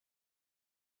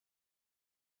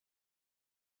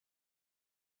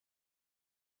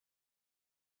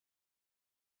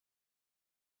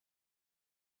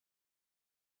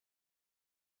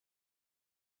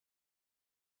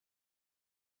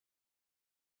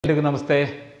ಎಲ್ಲರಿಗೂ ನಮಸ್ತೆ.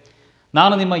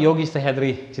 ನಾನು ನಿಮ್ಮ ಯೋಗೀಶ್ ಸಹ್ಯಾದ್ರಿ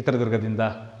ಚಿತ್ರದುರ್ಗದಿಂದ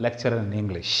lecturer in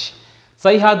English.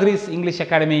 ಸಹ್ಯಾದ್ರೀಸ್ English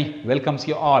academy welcomes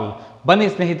you all. ಬನ್ನಿ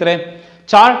ಸ್ನೇಹಿತರೆ,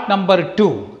 ಚಾರ್ಟ್ ನಂಬರ್ 2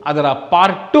 ಅದರ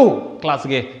ಪಾರ್ಟ್ 2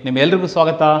 ಕ್ಲಾಸ್ಗೆ ನಿಮ್ಮೆಲ್ಲರಿಗೂ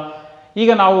ಸ್ವಾಗತ.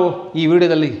 ಈಗ ನಾವು ಈ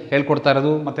ವಿಡಿಯೋದಲ್ಲಿ ಹೇಳ್ಕೊಡ್ತಾ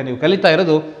ಇರೋದು ಮತ್ತು ನೀವು ಕಲಿತಾ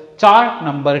ಇರೋದು chart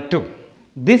number 2.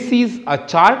 This is a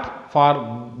chart for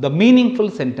the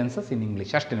meaningful sentences in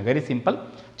English. ಅಷ್ಟೇ, ವೆರಿ ಸಿಂಪಲ್.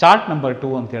 ಚಾರ್ಟ್ ನಂಬರ್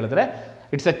 2 ಅಂತ ಹೇಳಿದ್ರೆ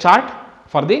it's a chart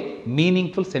for the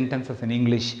meaningful sentences in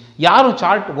English. ಯಾರು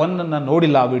ಚಾರ್ಟ್ 1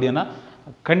 ವಿಡಿಯೋನ ಆ ವಿಡಿಯೋನ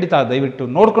ಖಂಡಿತ ದಯವಿಟ್ಟು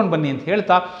ನೋಡ್ಕೊಂಡು ಬನ್ನಿ ಅಂತ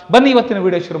ಹೇಳ್ತಾ ಬನ್ನಿ ಇವತ್ತಿನ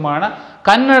ವಿಡಿಯೋ ಶುರು ಮಾಡೋಣ.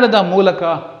 ಕನ್ನಡದ ಮೂಲಕ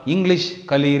ಇಂಗ್ಲಿಷ್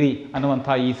ಕಲಿಯಿರಿ ಅನ್ನುವಂಥ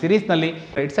ಈ ಸಿರೀಸ್ನಲ್ಲಿ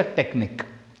ಇಟ್ಸ್ ಅ ಟೆಕ್ನಿಕ್.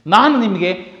 ನಾನು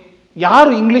ನಿಮಗೆ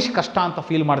ಯಾರು ಇಂಗ್ಲೀಷ್ ಕಷ್ಟ ಅಂತ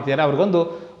ಫೀಲ್ ಮಾಡ್ತಿದ್ದಾರೆ ಅವ್ರಿಗೊಂದು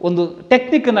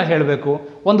ಟೆಕ್ನಿಕ್ಕನ್ನು ಹೇಳಬೇಕು,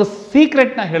 ಒಂದು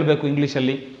ಸೀಕ್ರೆಟ್ನ ಹೇಳಬೇಕು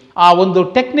ಇಂಗ್ಲೀಷಲ್ಲಿ. ಆ ಒಂದು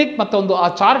ಟೆಕ್ನಿಕ್ ಮತ್ತು ಆ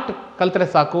ಚಾರ್ಟ್ ಕಲಿತರೆ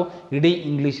ಸಾಕು, ಇಡೀ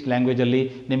ಇಂಗ್ಲೀಷ್ ಲ್ಯಾಂಗ್ವೇಜಲ್ಲಿ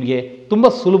ನಿಮಗೆ ತುಂಬ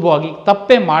ಸುಲಭವಾಗಿ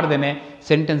ತಪ್ಪೇ ಮಾಡ್ದೇನೆ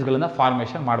ಸೆಂಟೆನ್ಸ್ಗಳನ್ನು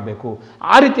ಫಾರ್ಮೇಷನ್ ಮಾಡಬೇಕು.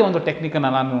 ಆ ರೀತಿಯ ಒಂದು ಟೆಕ್ನಿಕನ್ನು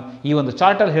ನಾನು ಈ ಒಂದು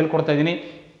ಚಾರ್ಟಲ್ಲಿ ಹೇಳ್ಕೊಡ್ತಾ ಇದ್ದೀನಿ.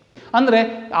 ಅಂದರೆ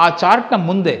ಆ ಚಾರ್ಟ್ನ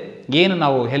ಮುಂದೆ ಏನು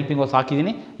ನಾವು ಹೆಲ್ಪಿಂಗ್ ವರ್ಬ್ಸ್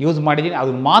ಹಾಕಿದ್ದೀನಿ, ಯೂಸ್ ಮಾಡಿದ್ದೀನಿ,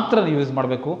 ಅದನ್ನು ಮಾತ್ರ ನೀವು ಯೂಸ್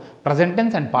ಮಾಡಬೇಕು ಪ್ರೆಸೆಂಟ್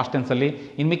ಟೆನ್ಸ್ ಆ್ಯಂಡ್ ಪಾಸ್ಟ್ ಟೆನ್ಸಲ್ಲಿ.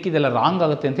 ಇನ್ನು ಮಿಕ್ಕಿದೆಲ್ಲ ರಾಂಗ್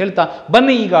ಆಗುತ್ತೆ ಅಂತ ಹೇಳ್ತಾ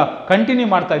ಬನ್ನಿ ಈಗ ಕಂಟಿನ್ಯೂ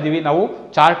ಮಾಡ್ತಾ ಇದ್ದೀವಿ ನಾವು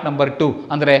ಚಾರ್ಟ್ ನಂಬರ್ 2.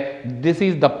 ಅಂದರೆ this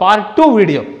is the part 2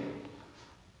 video.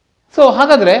 So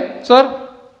ಹಾಗಾದರೆ ಸರ್,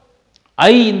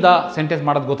 ಐ ಇಂದ ಸೆಂಟೆನ್ಸ್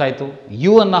ಮಾಡೋದು ಗೊತ್ತಾಯಿತು,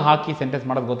 ಯು ಅನ್ನು ಹಾಕಿ ಸೆಂಟೆನ್ಸ್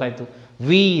ಮಾಡೋದು ಗೊತ್ತಾಯಿತು,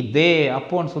 V, they,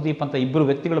 Appu and Sudeep ಅಂತ ಇಬ್ಬರು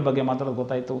ವ್ಯಕ್ತಿಗಳ ಬಗ್ಗೆ ಮಾತಾಡೋದು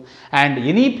ಗೊತ್ತಾಯಿತು, ಆ್ಯಂಡ್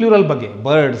ಎನಿ ಪ್ಲೂರಲ್ ಬಗ್ಗೆ,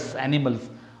 birds, animals,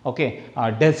 okay,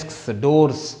 ಡೆಸ್ಕ್ಸ್,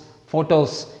 doors,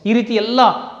 photos, ಈ ರೀತಿ ಎಲ್ಲ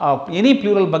ಎನಿ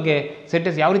ಪ್ಲೂರಲ್ ಬಗ್ಗೆ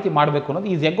ಸೆಂಟೆನ್ಸ್ ಯಾವ ರೀತಿ ಮಾಡಬೇಕು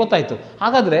ಅನ್ನೋದು ಈಸಿಯಾಗಿ ಗೊತ್ತಾಯಿತು.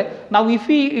 ಹಾಗಾದರೆ ನಾವು if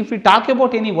you talk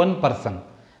about any one person,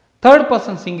 third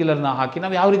person ಸಿಂಗ್ಯುಲರ್ನ ಹಾಕಿ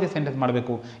ನಾವು ಯಾವ ರೀತಿ ಸೆಂಟೆನ್ಸ್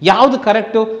ಮಾಡಬೇಕು, ಯಾವುದು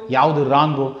ಕರೆಕ್ಟು ಯಾವುದು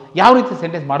ರಾಂಗು, ಯಾವ ರೀತಿ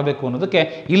ಸೆಂಟೆನ್ಸ್ ಮಾಡಬೇಕು ಅನ್ನೋದಕ್ಕೆ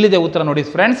ಇಲ್ಲಿದೆ ಉತ್ತರ ನೋಡಿ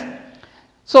ಫ್ರೆಂಡ್ಸ್.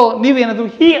 ಸೊ ನೀವೇನಾದರೂ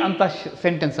ಹಿ ಅಂತ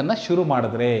ಸೆಂಟೆನ್ಸನ್ನು ಶುರು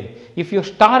ಮಾಡಿದ್ರೆ, if you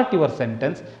start your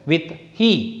sentence with he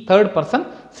third person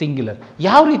singular,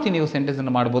 ಯಾವ ರೀತಿ ನೀವು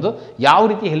ಸೆಂಟೆನ್ಸನ್ನು ಮಾಡ್ಬೋದು, ಯಾವ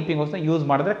ರೀತಿ ಹೆಲ್ಪಿಂಗ್ ವರ್ಬ್ಸ್ನ ಯೂಸ್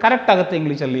ಮಾಡಿದ್ರೆ ಕರೆಕ್ಟ್ ಆಗುತ್ತೆ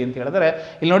ಇಂಗ್ಲೀಷಲ್ಲಿ ಅಂತ ಹೇಳಿದ್ರೆ,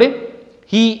 ಇಲ್ಲಿ ನೋಡಿ,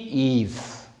 he is,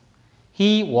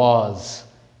 he was,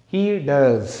 he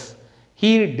does,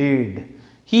 he did,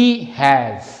 he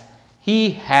has, he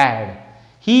had,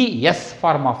 he yes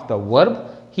form of the verb,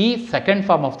 he second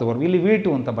form of the verb, ಇಲ್ಲಿ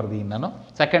V2 ಅಂತ ಬರ್ದೀನಿ ನಾನು,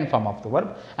 second form of the verb,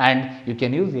 and you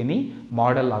can use any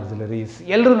modal auxiliaries.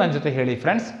 ಎಲ್ಲರೂ ನನ್ನ ಜೊತೆ ಹೇಳಿ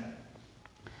friends.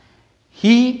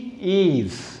 he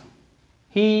is,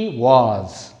 he was,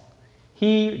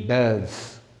 he does,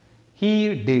 he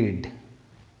did,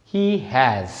 he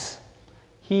has,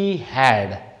 he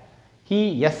had, he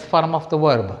yes form of the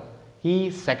verb, he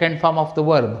second form of the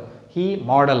verb, he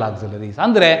model auxiliaries.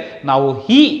 ಅಂದರೆ ನಾವು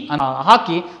ಹಿ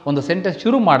ಹಾಕಿ ಒಂದು sentence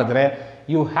ಶುರು ಮಾಡಿದ್ರೆ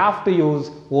you have to use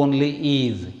only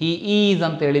is. He is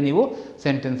ಅಂತೇಳಿ ನೀವು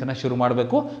ಸೆಂಟೆನ್ಸನ್ನು ಶುರು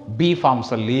ಮಾಡಬೇಕು B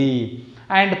ಫಾರ್ಮ್ಸಲ್ಲಿ.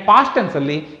 And past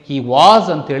ಟೆನ್ಸಲ್ಲಿ he was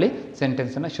ಅಂತೇಳಿ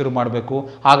ಸೆಂಟೆನ್ಸನ್ನು ಶುರು ಮಾಡಬೇಕು.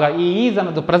 ಆಗ ಈ ಈಸ್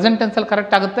ಅನ್ನೋದು ಪ್ರೆಸೆಂಟ್ ಟೆನ್ಸಲ್ಲಿ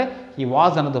ಕರೆಕ್ಟ್ ಆಗುತ್ತೆ, ಹಿ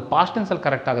ವಾಸ್ ಅನ್ನೋದು ಪಾಸ್ಟ್ ಟೆನ್ಸಲ್ಲಿ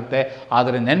ಕರೆಕ್ಟ್ ಆಗುತ್ತೆ.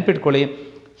 ಆದರೆ ನೆನ್ಪಿಟ್ಕೊಳ್ಳಿ,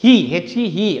 ಹಿ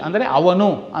ಹಿ ಅಂದರೆ ಅವನು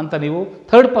ಅಂತ ನೀವು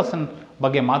ಥರ್ಡ್ ಪರ್ಸನ್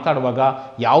ಬಗ್ಗೆ ಮಾತಾಡುವಾಗ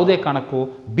ಯಾವುದೇ ಕಾರಣಕ್ಕೂ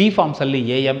B ಫಾರ್ಮ್ಸಲ್ಲಿ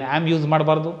A M am use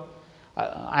ಮಾಡಬಾರ್ದು,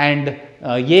 and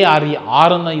A R E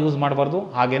ಆರನ್ನು use ಮಾಡಬಾರ್ದು,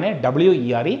 ಹಾಗೆಯೇ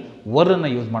WERE ವರ್ರನ್ನು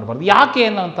ಯೂಸ್ ಮಾಡಬಾರ್ದು. ಯಾಕೆ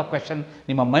ಅನ್ನೋಂಥ ಕ್ವೆಶನ್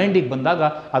ನಿಮ್ಮ ಮೈಂಡಿಗೆ ಬಂದಾಗ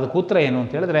ಅದಕ್ಕೆ ಉತ್ತರ ಏನು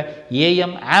ಅಂತ ಹೇಳಿದ್ರೆ, ಎ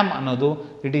ಎಮ್ ಆ್ಯಮ್ ಅನ್ನೋದು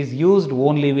it is used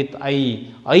only with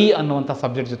I ಅನ್ನುವಂಥ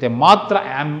ಸಬ್ಜೆಕ್ಟ್ ಜೊತೆ ಮಾತ್ರ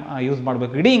ಆ್ಯಮ್ ಯೂಸ್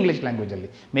ಮಾಡಬೇಕು ಇಡೀ English ಲ್ಯಾಂಗ್ವೇಜಲ್ಲಿ,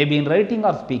 may be in writing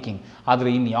are speaking.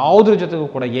 ಆದರೆ ಇನ್ನು ಯಾವುದ್ರ ಜೊತೆಗೂ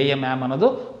ಕೂಡ ಎ ಎಮ್ ಆ್ಯಮ್ ಅನ್ನೋದು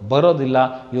ಬರೋದಿಲ್ಲ,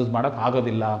 ಯೂಸ್ ಮಾಡೋಕ್ಕೆ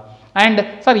ಆಗೋದಿಲ್ಲ. ಆ್ಯಂಡ್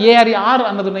ಸರ್, ARER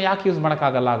ಅನ್ನೋದನ್ನು ಯಾಕೆ ಯೂಸ್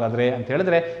ಮಾಡೋಕ್ಕಾಗಲ್ಲ ಹಾಗಾದರೆ ಅಂತ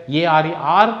ಹೇಳಿದ್ರೆ,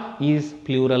 ARER ಈಸ್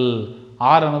ಪ್ಲೂರಲ್,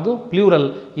 ಆರ್ ಅನ್ನೋದು ಪ್ಲೂರಲ್,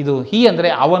 ಇದು ಹಿ ಅಂದರೆ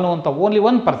ಅವನು ಅಂತ ಓನ್ಲಿ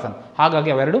ಒನ್ ಪರ್ಸನ್, ಹಾಗಾಗಿ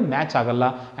ಅವೆರಡು ಮ್ಯಾಚ್ ಆಗಲ್ಲ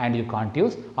and you can't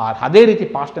use R. ಅದೇ ರೀತಿ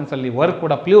ಪಾಸ್ಟ್ ಟೆನ್ಸಲ್ಲಿ ವರ್ಕ್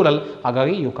ಕೂಡ ಪ್ಲೂರಲ್,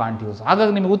 ಹಾಗಾಗಿ ಯು ಕಾಂಟ್ ಯೂಸ್.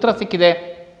 ಹಾಗಾಗಿ ನಿಮಗೆ ಉತ್ತರ ಸಿಕ್ಕಿದೆ.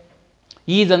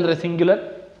 ಈಸ್ ಅಂದರೆ ಸಿಂಗ್ಯುಲರ್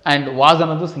ಆ್ಯಂಡ್ ವಾಸ್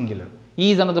ಅನ್ನೋದು ಸಿಂಗ್ಯುಲರ್.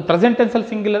 ಈಸ್ ಅನ್ನೋದು ಪ್ರೆಸೆಂಟ್ ಟೆನ್ಸಲ್ಲಿ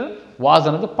ಸಿಂಗ್ಯುಲರ್, ವಾಸ್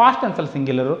ಅನ್ನೋದು ಪಾಸ್ಟ್ ಟೆನ್ಸಲ್ಲಿ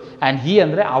ಸಿಂಗ್ಯುಲರು, ಆ್ಯಂಡ್ ಹಿ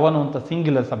ಅಂದರೆ ಅವನು ಅಂತ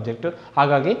ಸಿಂಗ್ಯುಲರ್ ಸಬ್ಜೆಕ್ಟ್,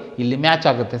 ಹಾಗಾಗಿ ಇಲ್ಲಿ ಮ್ಯಾಚ್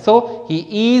ಆಗುತ್ತೆ. So he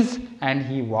is and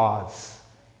he was.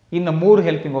 ಇನ್ನು 3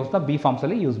 ಹೆಲ್ಪಿಂಗ್ ವರ್ಬ್ಸ್ನ ಬಿ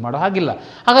ಫಾರ್ಮ್ಸಲ್ಲಿ ಯೂಸ್ ಮಾಡೋ ಹಾಗಿಲ್ಲ.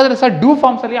 ಹಾಗಾದರೆ ಸರ್, ಡೂ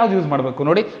ಫಾರ್ಮ್ಸಲ್ಲಿ ಯಾವುದು ಯೂಸ್ ಮಾಡಬೇಕು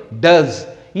ನೋಡಿ, ಡಸ್.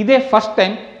 ಇದೇ ಫಸ್ಟ್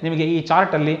ಟೈಮ್ ನಿಮಗೆ ಈ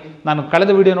ಚಾರ್ಟಲ್ಲಿ, ನಾನು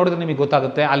ಕಳೆದ ವಿಡಿಯೋ ನೋಡಿದ್ರೆ ನಿಮಗೆ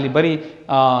ಗೊತ್ತಾಗುತ್ತೆ, ಅಲ್ಲಿ ಬರೀ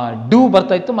ಡೂ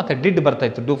ಬರ್ತಾಯಿತ್ತು ಮತ್ತು ಡಿಡ್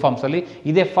ಬರ್ತಾಯಿತ್ತು ಡೂ ಫಾರ್ಮ್ಸಲ್ಲಿ.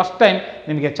 ಇದೇ ಫಸ್ಟ್ ಟೈಮ್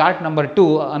ನಿಮಗೆ ಚಾರ್ಟ್ ನಂಬರ್ 2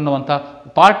 ಅನ್ನುವಂಥ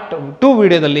ಪಾರ್ಟ್ 2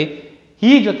 ವಿಡಿಯೋದಲ್ಲಿ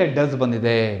ಈ ಜೊತೆ ಡಸ್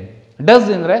ಬಂದಿದೆ. ಡಸ್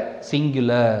ಅಂದರೆ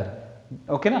ಸಿಂಗ್ಯುಲರ್,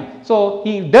 ಓಕೆನಾ. So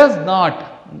he does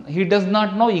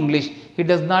not no English, he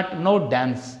does not no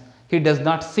dance, he does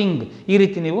not sing. ಈ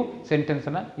ರೀತಿ ನೀವು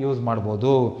ಸೆಂಟೆನ್ಸನ್ನು ಯೂಸ್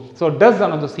ಮಾಡ್ಬೋದು. ಸೊ ಡಸ್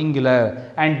ಅನ್ನೋದು ಸಿಂಗ್ಯುಲರ್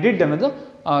ಆ್ಯಂಡ್ ಡಿಡ್ ಅನ್ನೋದು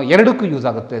ಎರಡಕ್ಕೂ ಯೂಸ್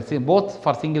ಆಗುತ್ತೆ, both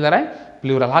for singular and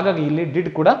plural. ಹಾಗಾಗಿ ಇಲ್ಲಿ ಡಿಡ್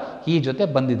ಕೂಡ ಈ ಜೊತೆ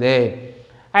ಬಂದಿದೆ.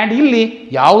 ಆ್ಯಂಡ್ ಇಲ್ಲಿ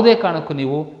ಯಾವುದೇ ಕಾರಣಕ್ಕೂ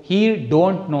ನೀವು ಹಿ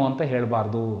ಡೋಂಟ್ ನೋ ಅಂತ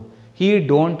ಹೇಳಬಾರ್ದು, he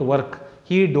don't work,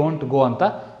 he don't go ಅಂತ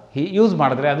ಯೂಸ್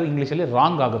ಮಾಡಿದ್ರೆ ಅದು ಇಂಗ್ಲೀಷಲ್ಲಿ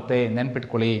ರಾಂಗ್ ಆಗುತ್ತೆ,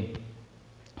 ನೆನ್ಪಿಟ್ಕೊಳ್ಳಿ.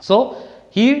 So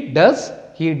he does,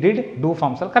 he did, do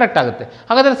ಫಾರ್ಮ್ಸಲ್ಲಿ correct ಆಗುತ್ತೆ.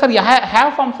 ಹಾಗಾದರೆ ಸರ್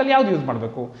ಹ್ಯಾವ್ ಫಾರ್ಮ್ಸಲ್ಲಿ ಯಾವ್ದು ಯೂಸ್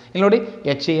ಮಾಡಬೇಕು? ಇಲ್ಲಿ ನೋಡಿ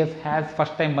HAS ಹ್ಯಾಸ್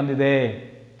ಫಸ್ಟ್ ಟೈಮ್ ಬಂದಿದೆ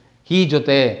ಹಿ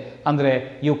ಜೊತೆ, ಅಂದರೆ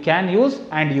you can use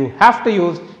and you have to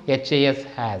use HAS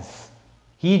has.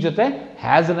 ಈ ಜೊತೆ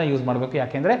ಹ್ಯಾಸನ್ನು ಯೂಸ್ ಮಾಡಬೇಕು,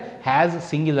 ಯಾಕೆಂದರೆ ಹ್ಯಾಸ್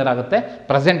ಸಿಂಗ್ಯುಲರ್ ಆಗುತ್ತೆ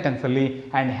ಪ್ರೆಸೆಂಟ್ ಟೆನ್ಸಲ್ಲಿ,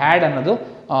 ಆ್ಯಂಡ್ ಹ್ಯಾಡ್ ಅನ್ನೋದು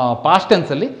ಪಾಸ್ಟ್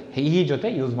ಟೆನ್ಸಲ್ಲಿ ಈ ಜೊತೆ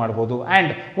ಯೂಸ್ ಮಾಡ್ಬೋದು.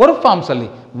 And verb ಫಾರ್ಮ್ಸಲ್ಲಿ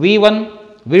V1,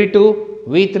 V2,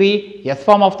 V3, S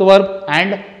form of the verb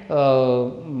and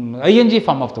ING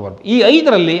form of the verb. ಈ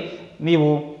 5ರಲ್ಲಿ ನೀವು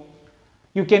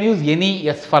you can use any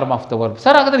S form of the verb.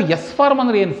 Sir ಹಾಗಾದರೆ S form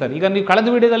ಅಂದರೆ ಏನು sir? ಈಗ ನೀವು ಕಳೆದ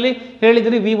ವಿಡಿಯೋದಲ್ಲಿ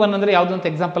ಹೇಳಿದ್ರಿ V1 ಅಂದರೆ ಯಾವುದು ಅಂತ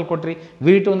ಎಕ್ಸಾಂಪಲ್ ಕೊಟ್ರಿ,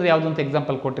 V2 ಅಂದರೆ ಯಾವುದು ಅಂತ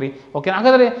ಎಕ್ಸಾಂಪಲ್ ಕೊಟ್ರಿ. ಓಕೆ,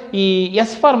 ಹಾಗಾದರೆ ಈ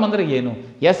ಎಸ್ ಫಾರ್ಮ್ ಅಂದರೆ ಏನು?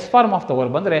 S form of the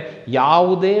verb ಅಂದರೆ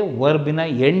ಯಾವುದೇ ವರ್ಬಿನ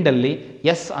ಎಂಡಲ್ಲಿ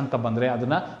ಎಸ್ ಅಂತ ಬಂದರೆ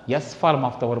ಅದನ್ನು S form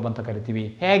of the verb ಅಂತ ಕರಿತೀವಿ.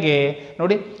 ಹೇಗೆ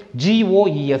ನೋಡಿ,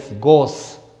 GOES ಗೋಸ್,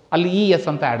 ಅಲ್ಲಿ ES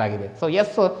ಅಂತ ಆ್ಯಡ್ ಆಗಿದೆ. ಸೊ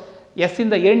ಎಸ್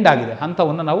ಇಂದ ಎಂಡ್ ಆಗಿದೆ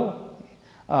ಅಂಥವನ್ನು ನಾವು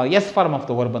S form of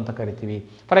the verb ಅಂತ ಕರಿತೀವಿ.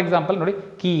 ಫಾರ್ ಎಕ್ಸಾಂಪಲ್ ನೋಡಿ,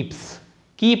 ಕೀಪ್ಸ್,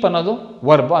 ಕೀಪ್ ಅನ್ನೋದು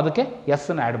ವರ್ಬ್, ಅದಕ್ಕೆ ಎಸ್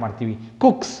ಅನ್ನು ಆ್ಯಡ್ ಮಾಡ್ತೀವಿ.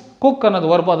 ಕುಕ್ಸ್, ಕುಕ್ ಅನ್ನೋದು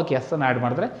ವರ್ಬ್, ಅದಕ್ಕೆ ಎಸ್ ಅನ್ನು ಆ್ಯಡ್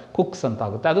ಮಾಡಿದ್ರೆ ಕುಕ್ಸ್ ಅಂತ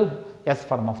ಆಗುತ್ತೆ, ಅದು S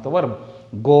form of the verb.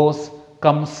 Goes,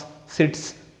 comes, sits,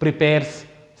 prepares,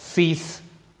 seize,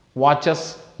 watches,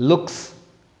 looks,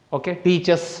 okay,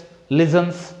 teaches,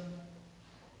 listens.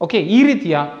 Okay, ಈ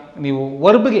ರೀತಿಯ ನೀವು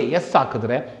ವರ್ಬ್ಗೆ ಎಸ್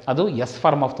ಹಾಕಿದ್ರೆ ಅದು S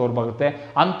form of the verb ಆಗುತ್ತೆ.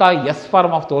 ಅಂಥ ಎಸ್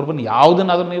ಫಾರ್ಮ್ ಆಫ್ ದ ವರ್ಬನ್ನು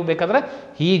ಯಾವುದನ್ನಾದರೂ ನೀವು ಬೇಕಾದರೆ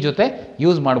ಈ ಜೊತೆ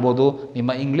ಯೂಸ್ ಮಾಡ್ಬೋದು,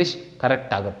 ನಿಮ್ಮ ಇಂಗ್ಲೀಷ್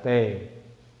ಕರೆಕ್ಟ್ ಆಗುತ್ತೆ.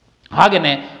 ಹಾಗೆಯೇ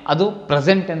ಅದು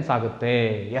ಪ್ರೆಸೆಂಟ್ ಟೆನ್ಸ್ ಆಗುತ್ತೆ.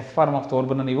 ಎಸ್ ಫಾರ್ಮ್ ಆಫ್ ದ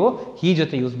ವರ್ಬನ್ನು ನೀವು ಈ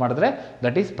ಜೊತೆ ಯೂಸ್ ಮಾಡಿದ್ರೆ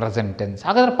ದಟ್ ಈಸ್ ಪ್ರೆಸೆಂಟ್ ಟೆನ್ಸ್.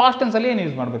 ಹಾಗಾದರೆ ಪಾಸ್ಟ್ ಟೆನ್ಸಲ್ಲಿ ಏನು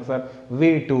ಯೂಸ್ ಮಾಡಬೇಕು ಸರ್?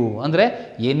 V2 ಅಂದರೆ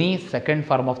any second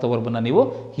form of the ವರ್ಬನ್ನು ನೀವು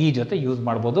ಈ ಜೊತೆ ಯೂಸ್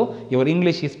ಮಾಡ್ಬೋದು. Your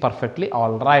English is perfectly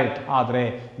all right. ಆದರೆ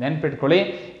ನೆನ್ಪಿಟ್ಕೊಳ್ಳಿ,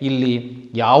 ಇಲ್ಲಿ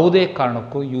ಯಾವುದೇ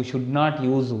ಕಾರಣಕ್ಕೂ you should not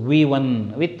use V1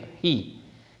 with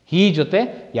ಈ ಜೊತೆ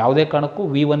ಯಾವುದೇ ಕಾರಣಕ್ಕೂ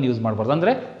V1 ಯೂಸ್ ಮಾಡಬಾರ್ದು.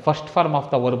 ಅಂದರೆ first form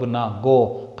of the ವರ್ಬನ್ನು go,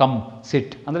 come,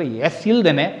 ಸಿಟ್ ಅಂದರೆ ಎಸ್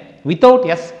ಇಲ್ದೇ ವಿತೌಟ್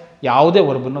ಎಸ್ ಯಾವುದೇ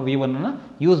ವರ್ಬನ್ನು V1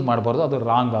 ಯೂಸ್ ಮಾಡಬಾರ್ದು, ಅದು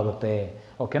ರಾಂಗ್ ಆಗುತ್ತೆ.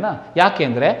 ಓಕೆನಾ? ಯಾಕೆ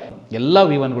ಅಂದರೆ ಎಲ್ಲ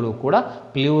V1ಗಳು ಕೂಡ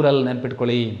ಪ್ಲ್ಯೂರಲ್.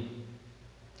 ನೆನ್ಪಿಟ್ಕೊಳ್ಳಿ,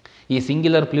 ಈ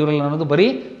ಸಿಂಗ್ಯುಲರ್ ಪ್ಲ್ಯೂರಲ್ ಅನ್ನೋದು ಬರೀ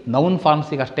ನೌನ್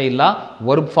ಫಾರ್ಮ್ಸಿಗೆ ಅಷ್ಟೇ ಇಲ್ಲ,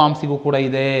 ವರ್ಬ್ ಫಾರ್ಮ್ಸಿಗೂ ಕೂಡ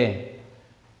ಇದೆ.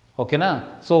 ಓಕೆನಾ?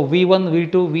 So V1,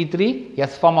 V2, V3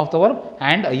 S form of the verb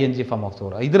and ING form of the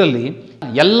verb. ಇದರಲ್ಲಿ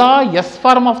ಎಲ್ಲ S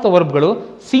form of the ವರ್ಬ್ಗಳು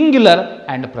singular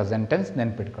and present tense.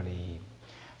 ನೆನ್ಪಿಟ್ಕೊಳ್ಳಿ.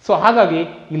 ಸೊ ಹಾಗಾಗಿ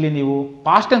ಇಲ್ಲಿ ನೀವು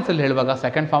ಪಾಸ್ಟ್ ಟೆನ್ಸಲ್ಲಿ ಹೇಳುವಾಗ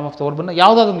ಸೆಕೆಂಡ್ ಫಾರ್ಮ್ ಆಫ್ ದ ವರ್ಬನ್ನು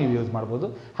ಯಾವುದಾದ್ರೂ ನೀವು ಯೂಸ್ ಮಾಡ್ಬೋದು.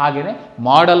 ಹಾಗೆಯೇ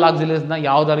ಮಾಡಲ್ ಆಕ್ಸಿಲರೀಸ್ನ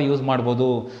ಯಾವುದಾದ್ರು ಯೂಸ್ ಮಾಡ್ಬೋದು.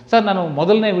 ಸರ್ ನಾನು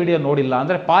ಮೊದಲನೇ ವಿಡಿಯೋ ನೋಡಿಲ್ಲ,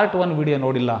 ಅಂದರೆ ಪಾರ್ಟ್ 1 ವಿಡಿಯೋ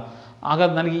ನೋಡಿಲ್ಲ,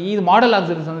 ಹಾಗಾದ್ರೆ ನನಗೆ ಈ ಮಾಡಲ್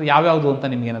ಆಕ್ಸಿಲರೀಸ್ ಅಂದರೆ ಯಾವ್ಯಾವುದು ಅಂತ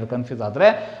ನಿಮ್ಗೆ ಏನಾದರೂ ಕನ್ಫ್ಯೂಸ್ ಆದರೆ,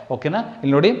 ಓಕೆನಾ,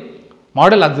 ಇಲ್ಲಿ ನೋಡಿ,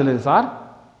 ಮಾಡಲ್ auxiliaries R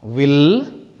will,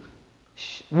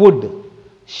 wood,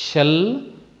 shall,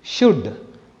 should,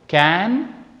 can,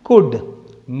 could,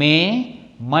 May,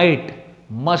 mite,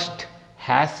 must,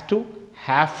 has to,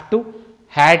 have to,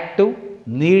 had to,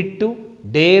 need to,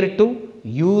 dare to,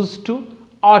 use to,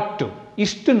 ought to.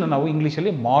 ಇಷ್ಟನ್ನು ನಾವು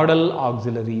ಇಂಗ್ಲೀಷಲ್ಲಿ ಮಾಡಲ್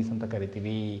ಆಕ್ಸಿಲರೀಸ್ ಅಂತ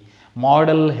ಕರಿತೀವಿ.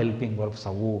 ಮಾಡಲ್ ಹೆಲ್ಪಿಂಗ್ ವರ್ಬ್ಸ್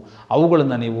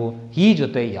ಅವುಗಳನ್ನು ನೀವು ಈ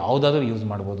ಜೊತೆ ಯಾವುದಾದ್ರೂ ಯೂಸ್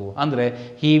ಮಾಡ್ಬೋದು. ಅಂದರೆ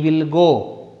he will go,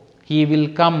 he will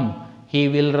come, he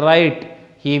will write,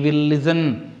 he will listen,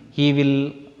 he will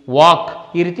walk.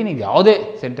 ಈ ರೀತಿ ನೀವು ಯಾವುದೇ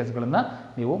ಸೆಂಟೆನ್ಸ್ಗಳನ್ನು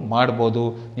ನೀವು ಮಾಡ್ಬೋದು,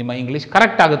 ನಿಮ್ಮ ಇಂಗ್ಲೀಷ್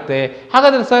ಕರೆಕ್ಟ್ ಆಗುತ್ತೆ.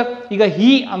 ಹಾಗಾದರೆ ಸರ್ ಈಗ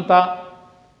ಹಿ ಅಂತ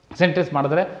ಸೆಂಟೆನ್ಸ್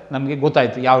ಮಾಡಿದ್ರೆ ನಮಗೆ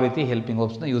ಗೊತ್ತಾಯಿತು ಯಾವ ರೀತಿ ಹೆಲ್ಪಿಂಗ್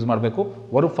ವರ್ಬ್ಸ್ನ ಯೂಸ್ ಮಾಡಬೇಕು,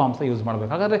 ವರ್ಬ್ ಫಾರ್ಮ್ಸ್ನ ಯೂಸ್ ಮಾಡಬೇಕು.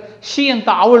 ಹಾಗಾದರೆ ಶಿ ಅಂತ,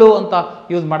 ಅವಳು ಅಂತ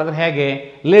ಯೂಸ್ ಮಾಡಿದ್ರೆ ಹೇಗೆ?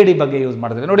 ಲೇಡಿ ಬಗ್ಗೆ ಯೂಸ್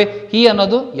ಮಾಡಿದ್ರೆ ನೋಡಿ, ಹಿ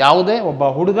ಅನ್ನೋದು ಯಾವುದೇ ಒಬ್ಬ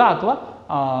ಹುಡುಗ ಅಥವಾ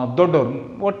ದೊಡ್ಡವರು,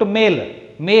 ಒಟ್ಟು ಮೇಲ್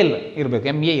ಇರಬೇಕು,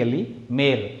 MALE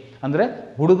ಮೇಲ್ ಅಂದರೆ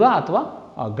ಹುಡುಗ ಅಥವಾ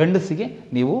ಗಂಡಸಿಗೆ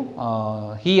ನೀವು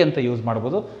ಹಿ ಅಂತ ಯೂಸ್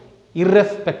ಮಾಡ್ಬೋದು,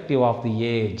 ಇರ್ರೆಸ್ಪೆಕ್ಟಿವ್ ಆಫ್ ದಿ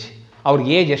ಏಜ್.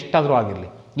 ಅವ್ರಿಗೆ ಏಜ್ ಎಷ್ಟಾದರೂ ಆಗಿರಲಿ.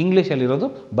 ಇಂಗ್ಲೀಷಲ್ಲಿರೋದು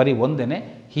ಬರೀ ಒಂದೇ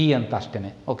ಹಿ ಅಂತ ಅಷ್ಟೇ.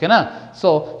 ಓಕೆನಾ? ಸೊ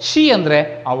ಶಿ ಅಂದರೆ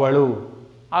ಅವಳು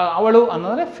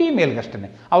ಅನ್ನೋದ್ರೆ ಫೀಮೇಲ್ಗಷ್ಟೇ,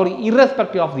 ಅವ್ರಿಗೆ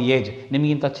ಇರ್ರೆಸ್ಪೆಕ್ಟಿವ್ ಆಫ್ ದಿ ಏಜ್,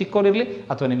 ನಿಮಗಿಂತ ಚಿಕ್ಕವರಿರಲಿ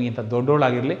ಅಥವಾ ನಿಮಗಿಂತ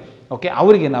ದೊಡ್ಡವಳಾಗಿರಲಿ, ಓಕೆ,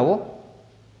 ಅವರಿಗೆ ನಾವು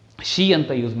ಶಿ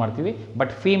ಅಂತ ಯೂಸ್ ಮಾಡ್ತೀವಿ.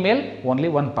 But female only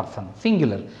 1 person,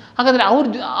 singular. ಹಾಗಾದರೆ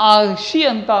ಶಿ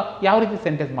ಅಂತ ಯಾವ ರೀತಿ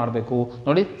ಸೆಂಟೆನ್ಸ್ ಮಾಡಬೇಕು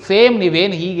ನೋಡಿ, ಸೇಮ್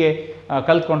ನೀವೇನು ಹೀಗೆ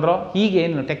ಕಲ್ತ್ಕೊಂಡ್ರೋ, ಹೀಗೆ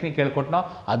ಏನು ಟೆಕ್ನಿಕ್ ಹೇಳ್ಕೊಟ್ನೋ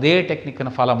ಅದೇ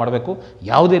ಟೆಕ್ನಿಕ್ಕನ್ನು ಫಾಲೋ ಮಾಡಬೇಕು.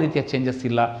 ಯಾವುದೇ ರೀತಿಯ ಚೇಂಜಸ್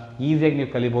ಇಲ್ಲ, ಈಸಿಯಾಗಿ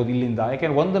ನೀವು ಕಲಿಬೋದು ಇಲ್ಲಿಂದ.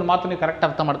 ಯಾಕೆಂದರೆ ಒಂದನ್ನು ಮಾತ್ರ ನೀವು ಕರೆಕ್ಟ್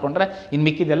ಅರ್ಥ ಮಾಡ್ಕೊಂಡ್ರೆ ಇನ್ನು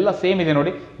ಮಿಕ್ಕಿದೆಲ್ಲ ಸೇಮ್ ಇದೆ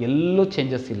ನೋಡಿ, ಎಲ್ಲೂ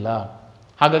ಚೇಂಜಸ್ ಇಲ್ಲ.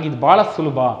 ಹಾಗಾಗಿ ಇದು ಭಾಳ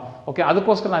ಸುಲಭ. ಓಕೆ,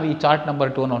 ಅದಕ್ಕೋಸ್ಕರ ನಾನು ಈ ಚಾರ್ಟ್ ನಂಬರ್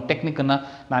 2 ಅನ್ನೋ ಟೆಕ್ನಿಕ್ಕನ್ನು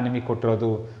ನಾನು ನಿಮಗೆ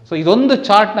ಕೊಟ್ಟಿರೋದು. ಸೊ ಇದೊಂದು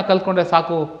ಚಾರ್ಟ್ನ ಕಲ್ತ್ಕೊಂಡ್ರೆ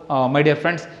ಸಾಕು ಮೈ ಡಿಯರ್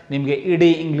ಫ್ರೆಂಡ್ಸ್, ನಿಮಗೆ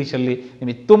ಇಡೀ ಇಂಗ್ಲೀಷಲ್ಲಿ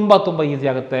ನಿಮಗೆ ತುಂಬ ಈಸಿ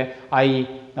ಆಗುತ್ತೆ. ಐ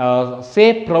ಸೇ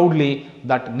ಪ್ರೌಡ್ಲಿ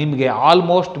ದಟ್ ನಿಮಗೆ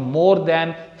almost more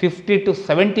than 50 to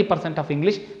 70% of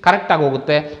English ಕರೆಕ್ಟಾಗಿ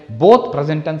ಹೋಗುತ್ತೆ, both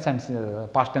present tense and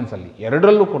past ಟೆನ್ಸಲ್ಲಿ,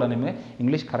 ಎರಡರಲ್ಲೂ ಕೂಡ ನಿಮಗೆ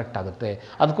ಇಂಗ್ಲೀಷ್ ಕರೆಕ್ಟ್ ಆಗುತ್ತೆ.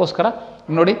 ಅದಕ್ಕೋಸ್ಕರ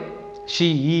ನೋಡಿ, ಶಿ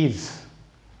ಈಸ್,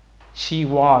 ಶಿ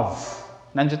ವಾಸ್,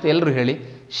 ನನ್ನ ಜೊತೆ ಎಲ್ಲರೂ ಹೇಳಿ,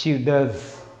 she does,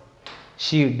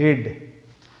 she did,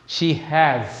 she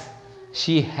has,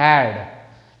 she had,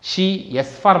 she yes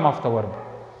form of the verb,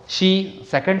 she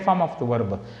second form of the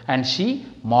verb and she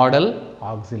model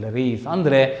auxiliaries.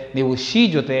 ಅಂದರೆ ನೀವು she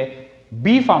ಜೊತೆ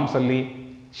ಬಿ ಫಾರ್ಮ್ಸಲ್ಲಿ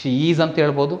ಶಿ ಈಸ್ ಅಂತ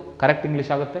ಹೇಳ್ಬೋದು, correct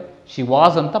English ಆಗುತ್ತೆ. ಶಿ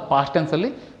ವಾಸ್ ಅಂತ past ಟೆನ್ಸಲ್ಲಿ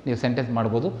ನೀವು sentence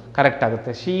ಮಾಡ್ಬೋದು, correct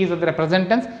ಆಗುತ್ತೆ. ಶಿ ಈಸ್ ಅಂದರೆ ಪ್ರೆಸೆಂಟ್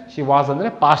ಟೆನ್ಸ್, ಶಿ ವಾಸ್ ಅಂದರೆ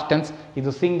ಪಾಸ್ಟ್ ಟೆನ್ಸ್.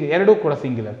 ಇದು ಎರಡೂ ಕೂಡ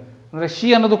ಸಿಂಗ್ಯುಲರ್, ಅಂದರೆ ಶಿ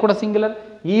ಅನ್ನೋದು ಕೂಡ ಸಿಂಗ್ಯುಲರ್,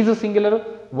 ಈಸು ಸಿಂಗ್ಯುಲರ್,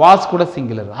 ವಾಸ್ ಕೂಡ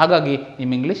ಸಿಂಗ್ಯುಲರ್. ಹಾಗಾಗಿ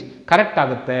ನಿಮ್ಮ ಇಂಗ್ಲೀಷ್ ಕರೆಕ್ಟ್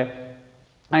ಆಗುತ್ತೆ.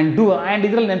 ಆ್ಯಂಡ್ ಡೂ ಆ್ಯಂಡ್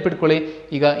ಇದರಲ್ಲಿ ನೆನ್ಪಿಟ್ಕೊಳ್ಳಿ,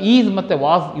 ಈಗ ಈಸ್ ಮತ್ತು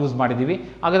ವಾಸ್ ಯೂಸ್ ಮಾಡಿದ್ದೀವಿ.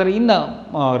 ಹಾಗಾದರೆ ಇನ್ನು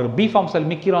ಬಿ ಫಾರ್ಮ್ಸಲ್ಲಿ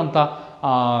ಮಿಕ್ಕಿರೋ ಅಂಥ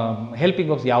ಹೆಲ್ಪಿಂಗ್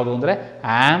ವರ್ಬ್ಸ್ ಯಾವುದು ಅಂದರೆ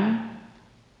am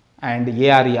and A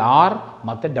R E R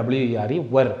ಮತ್ತು W E R E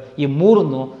var. ಈ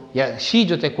ಮೂರನ್ನು ಶಿ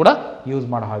ಜೊತೆ ಕೂಡ ಯೂಸ್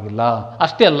ಮಾಡೋ ಹಾಗಿಲ್ಲ.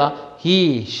 ಅಷ್ಟೇ ಅಲ್ಲ, ಹಿ,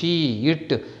 she,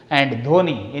 it and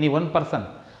Dhoni any one person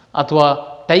ಅಥವಾ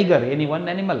tiger any one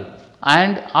animal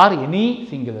and R any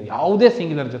singular, ಯಾವುದೇ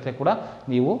ಸಿಂಗ್ಯುಲರ್ ಜೊತೆ ಕೂಡ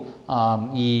ನೀವು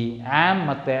ಈ ಆ್ಯಮ್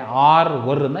ಮತ್ತು ಆರ್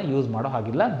ವರ್ನ ಯೂಸ್ ಮಾಡೋ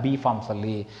ಹಾಗಿಲ್ಲ ಬಿ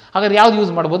ಫಾರ್ಮ್ಸಲ್ಲಿ. ಹಾಗಾದ್ರೆ ಯಾವ್ದು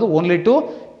ಯೂಸ್ ಮಾಡ್ಬೋದು? ಓನ್ಲಿ ಟು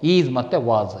ಈಸ್ ಮತ್ತು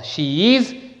was. She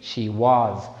is, she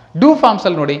was. Do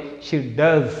ಫಾರ್ಮ್ಸಲ್ಲಿ ನೋಡಿ, she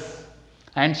does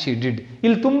and she did.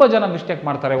 ಇಲ್ಲಿ ತುಂಬ ಜನ ಮಿಸ್ಟೇಕ್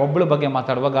ಮಾಡ್ತಾರೆ. ಒಬ್ಬಳ ಬಗ್ಗೆ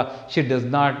ಮಾತಾಡುವಾಗ she does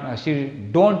not, she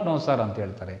don't know sir ಅಂತ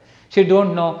ಹೇಳ್ತಾರೆ, she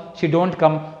don't know, she don't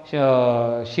come,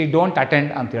 she don't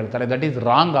attend ಅಂತ ಹೇಳ್ತಾರೆ. ದಟ್ ಈಸ್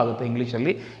ರಾಂಗ್ ಆಗುತ್ತೆ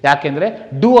ಇಂಗ್ಲೀಷಲ್ಲಿ. ಯಾಕೆಂದರೆ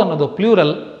ಡೂ ಅನ್ನೋದು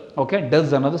ಪ್ಲೂರಲ್, ಓಕೆ,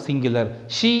 ಡಸ್ ಅನ್ನೋದು ಸಿಂಗ್ಯುಲರ್.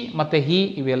 ಶಿ ಮತ್ತು ಹಿ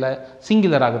ಇವೆಲ್ಲ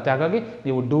ಸಿಂಗ್ಯುಲರ್ ಆಗುತ್ತೆ. ಹಾಗಾಗಿ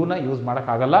ನೀವು ಡೂನ ಯೂಸ್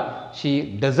ಮಾಡೋಕ್ಕಾಗಲ್ಲ. ಶಿ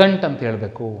ಡಸಂಟ್ ಅಂತ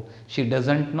ಹೇಳಬೇಕು. She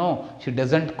doesn't know, she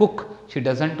doesn't cook, she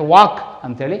doesn't walk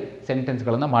ಅಂಥೇಳಿ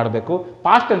ಸೆಂಟೆನ್ಸ್ಗಳನ್ನು ಮಾಡಬೇಕು.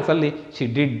 ಪಾಸ್ಟ್ ಟೆನ್ಸಲ್ಲಿ ಶಿ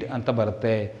ಡಿಡ್ ಅಂತ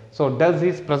ಬರುತ್ತೆ. So does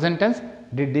is present tense,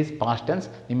 did is past tense.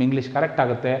 ನಿಮ್ಮ ಇಂಗ್ಲೀಷ್ ಕರೆಕ್ಟ್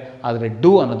ಆಗುತ್ತೆ. ಆದರೆ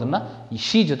ಡೂ ಅನ್ನೋದನ್ನು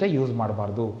ಶಿ ಜೊತೆ ಯೂಸ್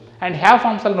ಮಾಡಬಾರ್ದು. ಆ್ಯಂಡ್ ಹ್ಯಾವ್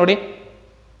ಫಾರ್ಮ್ಸಲ್ಲಿ ನೋಡಿ,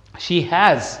 she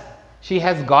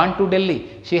has gone to Delhi,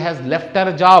 she has left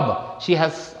Har job, she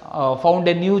has found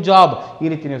A new job. ಈ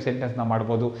ರೀತಿ ನೀವು ಸೆಂಟೆನ್ಸ್ನ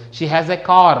ಮಾಡ್ಬೋದು. She has A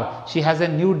car, she has A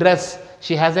new dress,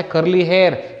 she has A curly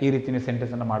hair. ಈ ರೀತಿ ನೀವು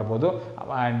ಸೆಂಟೆನ್ಸನ್ನು ಮಾಡ್ಬೋದು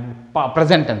and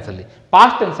present ಟೆನ್ಸಲ್ಲಿ.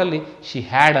 Past ಟೆನ್ಸಲ್ಲಿ she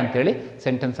had ಅಂತೇಳಿ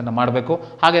ಸೆಂಟೆನ್ಸನ್ನು ಮಾಡಬೇಕು.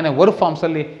 ಹಾಗೆಯೇ verb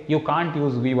ಫಾರ್ಮ್ಸಲ್ಲಿ you can't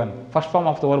use V1, first form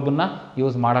of the ವರ್ಬನ್ನು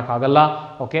use ಮಾಡೋಕ್ಕಾಗಲ್ಲ.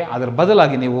 ಓಕೆ, ಅದರ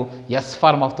ಬದಲಾಗಿ ನೀವು S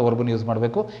form of the ವರ್ಬನ್ನು use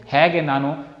ಮಾಡಬೇಕು. ಹೇಗೆ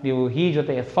ನಾನು ನೀವು ಹಿ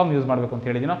ಜೊತೆ ಎಸ್ ಫಾರ್ಮ್ ಯೂಸ್ ಮಾಡಬೇಕು ಅಂತ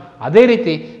ಹೇಳಿದ್ದೀನೋ ಅದೇ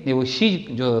ರೀತಿ ನೀವು ಶಿ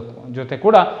ಜೊತೆ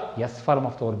ಕೂಡ S form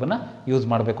of the ವರ್ಬನ್ನು use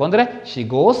ಮಾಡಬೇಕು. ಅಂದರೆ she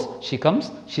goes, she comes,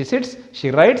 she sits, she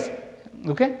rides,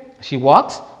 okay, she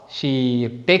walks, she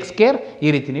takes care. ಈ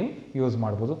ರೀತಿ ನೀವು ಯೂಸ್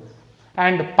ಮಾಡ್ಬೋದು.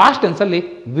 And past ಟೆನ್ಸಲ್ಲಿ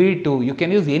V2, you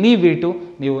can use any V2.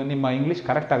 ನೀವು ನಿಮ್ಮ ಇಂಗ್ಲೀಷ್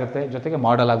ಕರೆಕ್ಟ್ ಆಗುತ್ತೆ. ಜೊತೆಗೆ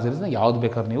ಮಾಡಲ್ ಆಕ್ಸಿಲರೀಸ್ನ ಯಾವ್ದು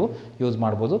ಬೇಕಾದ್ರೂ ನೀವು ಯೂಸ್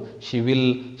ಮಾಡ್ಬೋದು. She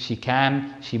will, she can,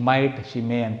 she mite, she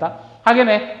may ಅಂತ.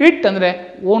 ಹಾಗೆಯೇ ಇಟ್ ಅಂದರೆ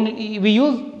only we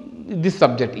use this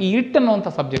subject. ಈ ಇಟ್ ಅನ್ನುವಂಥ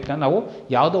ಸಬ್ಜೆಕ್ಟ್ನ ನಾವು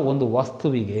ಯಾವುದೋ ಒಂದು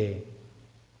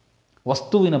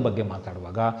ವಸ್ತುವಿನ ಬಗ್ಗೆ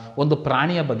ಮಾತಾಡುವಾಗ, ಒಂದು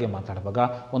ಪ್ರಾಣಿಯ ಬಗ್ಗೆ ಮಾತಾಡುವಾಗ,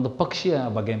 ಒಂದು ಪಕ್ಷಿಯ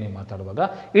ಬಗ್ಗೆ ನೀವು ಮಾತಾಡುವಾಗ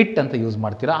ಇಟ್ ಅಂತ ಯೂಸ್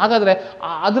ಮಾಡ್ತೀರಾ. ಹಾಗಾದರೆ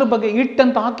ಅದ್ರ ಬಗ್ಗೆ ಇಟ್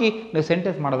ಅಂತ ಹಾಕಿ ನೀವು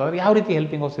ಸೆಂಟೆನ್ಸ್ ಮಾಡೋದಾದ್ರೆ ಯಾವ ರೀತಿ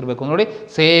ಹೆಲ್ಪಿಂಗ್ ವರ್ಬ್ಸ್ ಇರಬೇಕು ನೋಡಿ.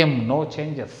 ಸೇಮ್, ನೋ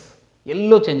ಚೇಂಜಸ್,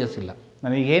 ಎಲ್ಲೂ ಚೇಂಜಸ್ ಇಲ್ಲ.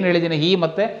 ನನಗೆ ಏನು ಹೇಳಿದ್ದೀನಿ ಹಿ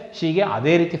ಮತ್ತು ಶೀಗೆ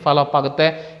ಅದೇ ರೀತಿ ಫಾಲೋ ಅಪ್ ಆಗುತ್ತೆ.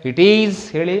 ಇಟ್ ಈಸ್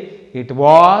ಹೇಳಿ, it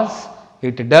was,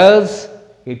 it does,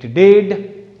 it did,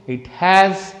 it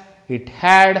has, it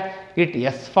had, it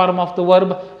S form of the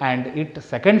verb and it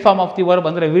second form of the verb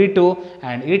ಅಂದರೆ V2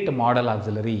 and it model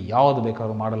auxiliary. ಯಾವುದು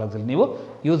ಬೇಕಾದ್ರೂ ಮಾಡಲ್ auxiliary ನೀವು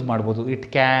use ಮಾಡ್ಬೋದು. It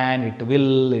can, it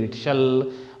will, it shall,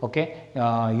 okay,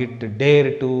 it dare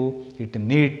to, it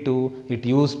need to, it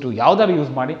use to, ಯಾವುದಾದ್ರು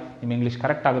use ಮಾಡಿ ನಿಮ್ಮ English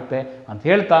correct ಆಗುತ್ತೆ ಅಂತ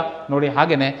ಹೇಳ್ತಾ ನೋಡಿ.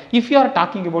 ಹಾಗೆಯೇ if you are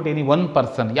talking about any one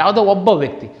person, ಯಾವುದೋ ಒಬ್ಬ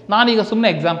ವ್ಯಕ್ತಿ, ನಾನೀಗ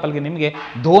ಸುಮ್ಮನೆ ಎಕ್ಸಾಂಪಲ್ಗೆ ನಿಮಗೆ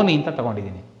ಧೋನಿ ಅಂತ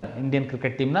ತಗೊಂಡಿದ್ದೀನಿ, ಇಂಡಿಯನ್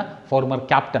ಕ್ರಿಕೆಟ್ ಟೀಮ್ನ ಫಾರ್ಮರ್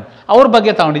ಕ್ಯಾಪ್ಟನ್, ಅವ್ರ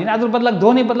ಬಗ್ಗೆ ತಗೊಂಡಿದ್ದೀನಿ. ಅದ್ರ ಬದಲಾಗಿ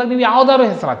ಧೋನಿ ಬದಲಾಗಿ ನೀವು ಯಾವ್ದಾದ್ರು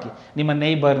ಹೆಸರು ಹಾಕಿ, ನಿಮ್ಮ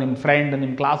ನೇಬರ್, ನಿಮ್ಮ ಫ್ರೆಂಡ್,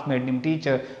 ನಿಮ್ಮ ಕ್ಲಾಸ್ಮೇಟ್, ನಿಮ್ಮ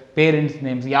ಟೀಚರ್, ಪೇರೆಂಟ್ಸ್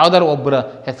ನೇಮ್ಸ್ ಯಾವ್ದಾದ್ರು ಒಬ್ಬರ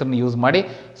ಹೆಸರನ್ನ ಯೂಸ್ ಮಾಡಿ.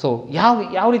 ಸೊ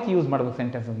ಯಾವ ರೀತಿ ಯೂಸ್ ಮಾಡಬೇಕು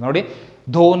ಸೆಂಟೆನ್ಸ್ ನೋಡಿ.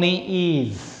 Dhoni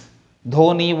is,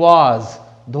 Dhoni was,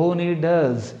 Dhoni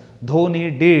does, Dhoni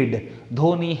did,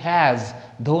 Dhoni has,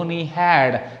 Dhoni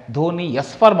had, Dhoni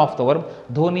S form of the verb,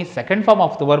 Dhoni second form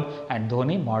of the verb and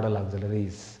Dhoni model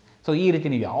auxiliaries. So ಈ ರೀತಿ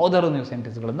ನೀವು ಯಾವುದಾದ್ರು ನೀವು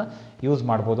ಸೆಂಟೆನ್ಸ್ಗಳನ್ನು ಯೂಸ್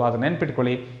ಮಾಡ್ಬೋದು. ಆದರೆ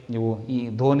ನೆನ್ಪಿಟ್ಕೊಳ್ಳಿ, ನೀವು ಈ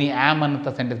ಧೋನಿ ಆ್ಯಮ್ ಅಂತ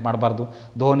ಸೆಂಟೆನ್ಸ್ ಮಾಡಬಾರ್ದು,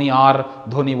 ಧೋನಿ ಆರ್,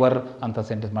 ಧೋನಿ ವರ್ ಅಂತ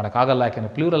ಸೆಂಟೆನ್ಸ್ ಮಾಡೋಕ್ಕಾಗಲ್ಲ,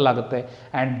 ಯಾಕೆಂದರೆ ಪ್ಲೂರಲ್ ಆಗುತ್ತೆ.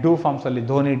 And do ಫಾರ್ಮ್ಸಲ್ಲಿ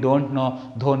Dhoni don't know,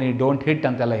 Dhoni don't hit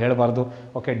ಅಂತೆಲ್ಲ ಹೇಳಬಾರ್ದು.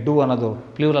 ಓಕೆ, ಡೂ ಅನ್ನೋದು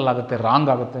ಪ್ಲೂರಲ್ ಆಗುತ್ತೆ,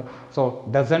 ರಾಂಗ್ ಆಗುತ್ತೆ. ಸೊ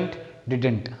ಡಸಂಟ್,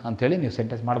 ಡಿಡೆಂಟ್ ಅಂಥೇಳಿ ನೀವು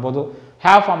ಸೆಂಟೆನ್ಸ್ ಮಾಡ್ಬೋದು.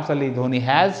 Have ಫಾರ್ಮ್ಸಲ್ಲಿ Dhoni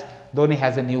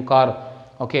has A new car,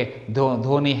 okay,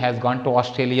 Dhoni has gone to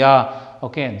Australia,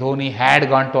 okay, Dhoni had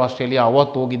gone to Australia,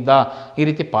 ಅವತ್ತು ಹೋಗಿದ್ದ. ಈ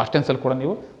ರೀತಿ ಪಾಸ್ಟ್ ಟೆನ್ಸಲ್ಲಿ ಕೂಡ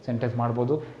ನೀವು ಸೆಂಟೆನ್ಸ್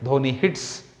ಮಾಡ್ಬೋದು. Dhoni hits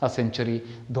a century,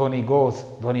 Dhoni goes,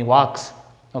 Dhoni walks,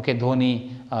 okay, Dhoni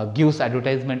gives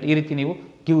advertisement. ಈ ರೀತಿ ನೀವು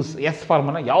ಗಿವ್ಸ್ ಎಸ್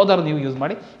ಫಾರ್ಮನ್ನು ಯಾವುದಾದ್ರು ನೀವು ಯೂಸ್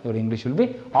ಮಾಡಿ ಇವರು English will be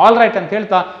all right ಅಂತ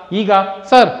ಹೇಳ್ತಾ, ಈಗ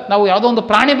ಸರ್ ನಾವು ಯಾವುದೋ ಒಂದು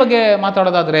ಪ್ರಾಣಿ ಬಗ್ಗೆ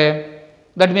ಮಾತಾಡೋದಾದರೆ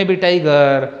that may be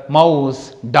tiger, mouse,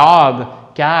 dog,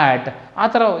 cat, ಆ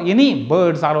ಥರ ಎನಿ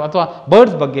ಬರ್ಡ್ಸ್ ಅಥವಾ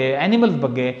ಬರ್ಡ್ಸ್ ಬಗ್ಗೆ, ಆ್ಯನಿಮಲ್ಸ್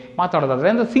ಬಗ್ಗೆ ಮಾತಾಡೋದಾದರೆ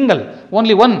ಅಂದರೆ single,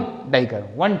 only one tiger,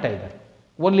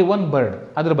 only one bird,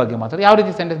 ಅದ್ರ ಬಗ್ಗೆ ಮಾತಾಡಿ ಯಾವ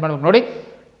ರೀತಿ ಸೆಂಟೆನ್ಸ್ ಮಾಡಬೇಕು ನೋಡಿ.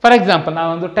 ಫಾರ್ ಎಕ್ಸಾಂಪಲ್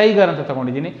ನಾನೊಂದು ಟೈಗರ್ ಅಂತ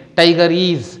ತಗೊಂಡಿದ್ದೀನಿ. Tiger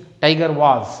is, tiger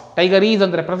was. Tiger is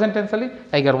ಅಂದರೆ ಪ್ರೆಸೆಂಟ್ ಟೆನ್ಸಲ್ಲಿ,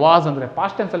 ಟೈಗರ್ ವಾಸ್ ಅಂದರೆ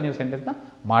ಪಾಸ್ಟ್ ಟೆನ್ಸಲ್ಲಿ ನೀವು ಸೆಂಟೆನ್ಸ್ನ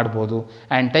ಮಾಡ್ಬೋದು.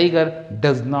 And tiger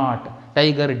does not,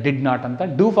 tiger did not ಅಂತ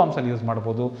ಡೂ ಫಾರ್ಮ್ಸಲ್ಲಿ ಯೂಸ್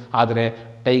ಮಾಡ್ಬೋದು. ಆದರೆ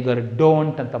ಟೈಗರ್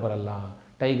ಡೋಂಟ್ ಅಂತ ಬರಲ್ಲ,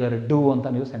 ಟೈಗರ್ ಡೂ ಅಂತ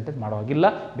ನೀವು ಸೆಂಟೆನ್ಸ್ ಮಾಡೋವಾಗಿಲ್ಲ.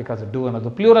 ಬಿಕಾಸ್ ಡೂ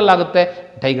ಅನ್ನೋದು ಪ್ಲೂರಲ್ ಆಗುತ್ತೆ,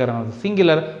 ಟೈಗರ್ ಅನ್ನೋದು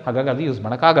ಸಿಂಗ್ಯುಲರ್, ಹಾಗಾಗಿ ಅದು ಯೂಸ್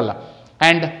ಮಾಡೋಕ್ಕಾಗಲ್ಲ.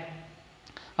 ಆ್ಯಂಡ್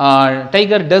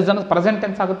ಟೈಗರ್ ಡಸ್ ಅನ್ನೋದು ಪ್ರೆಸೆಂಟ್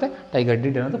ಟೆನ್ಸ್ ಆಗುತ್ತೆ, ಟೈಗರ್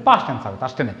ಡಿಡ್ ಅನ್ನೋದು ಪಾಸ್ಟ್ ಟೆನ್ಸ್ ಆಗುತ್ತೆ,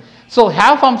 ಅಷ್ಟೇ. So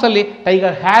have ಫಾರ್ಮ್ಸಲ್ಲಿ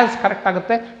tiger has correct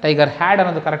ಆಗುತ್ತೆ, ಟೈಗರ್ ಹ್ಯಾಡ್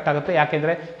ಅನ್ನೋದು ಕರೆಕ್ಟ್ ಆಗುತ್ತೆ.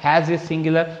 ಯಾಕೆಂದರೆ has is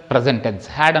singular, present tense.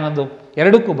 Had ಅನ್ನೋದು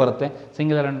ಎರಡಕ್ಕೂ ಬರುತ್ತೆ,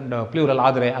 ಸಿಂಗ್ಯುಲರ್ ಆ್ಯಂಡ್ ಪ್ಲೂರಲ್,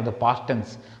 ಆದರೆ ಅದು ಪಾಸ್ಟ್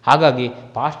ಟೆನ್ಸ್. ಹಾಗಾಗಿ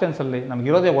ಪಾಸ್ಟ್ ಟೆನ್ಸಲ್ಲಿ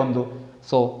ನಮಗಿರೋದೇ ಒಂದು.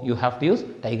 So you have to use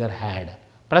tiger had.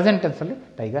 Present ಟೆನ್ಸಲ್ಲಿ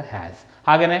tiger has.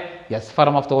 ಹಾಗೆಯೇ S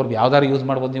form of the verb ಯಾವ್ದಾದ್ರು ಯೂಸ್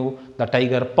ಮಾಡ್ಬೋದು ನೀವು. The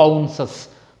tiger ಪೌನ್ಸಸ್,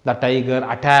 the tiger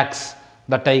attacks,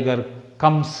 the tiger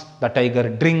comes, the tiger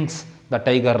drinks, the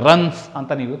tiger runs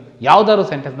ಅಂತ ನೀವು ಯಾವುದಾದ್ರು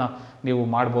ಸೆಂಟೆನ್ಸ್ನ ನೀವು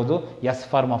ಮಾಡ್ಬೋದು. S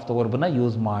form of the ವರ್ಬ್ನ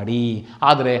use ಮಾಡಿ.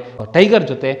 ಆದರೆ ಟೈಗರ್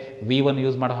ಜೊತೆ V1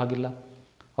 ಯೂಸ್ ಮಾಡೋ ಹಾಗಿಲ್ಲ,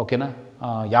 ಓಕೆನಾ.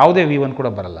 ಯಾವುದೇ V1 ಕೂಡ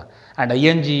ಬರಲ್ಲ. And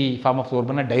ING form of the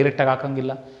ವರ್ಬ್ನ ಡೈರೆಕ್ಟಾಗಿ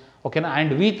ಹಾಕೋಂಗಿಲ್ಲ, ಓಕೆನಾ.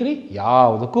 ಆ್ಯಂಡ್ V3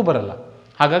 ಯಾವುದಕ್ಕೂ ಬರಲ್ಲ,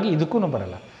 ಹಾಗಾಗಿ ಇದಕ್ಕೂ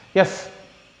ಬರಲ್ಲ. S,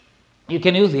 you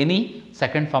can use any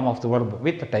second form of the verb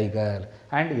with tiger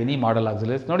and any model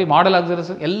auxiliaries. ನೋಡಿ, ಮಾಡಲ್ ಆಕ್ಸಿಲರೀಸ್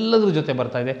ಎಲ್ಲದ್ರ ಜೊತೆ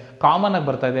ಬರ್ತಾ ಇದೆ, ಕಾಮನ್ ಆಗಿ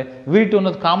ಬರ್ತಾ ಇದೆ. V2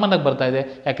 ಅನ್ನೋದು ಕಾಮನ್ ಆಗಿ ಬರ್ತಾ ಇದೆ,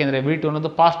 ಯಾಕೆಂದರೆ V2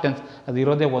 ಅನ್ನೋದು ಪಾಸ್ಟ್ ಟೆನ್ಸ್, ಅದು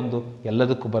ಇರೋದೇ ಒಂದು,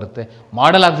 ಎಲ್ಲದಕ್ಕೂ ಬರುತ್ತೆ.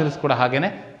 ಮಾಡಲ್ ಆಕ್ಸಿಲರೀಸ್ ಕೂಡ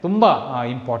ಹಾಗೇನೆ ತುಂಬ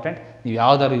ಇಂಪಾರ್ಟೆಂಟ್, ನೀವು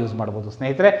ಯಾವ್ದಾದ್ರು ಯೂಸ್ ಮಾಡ್ಬೋದು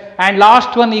ಸ್ನೇಹಿತರೆ. ಆ್ಯಂಡ್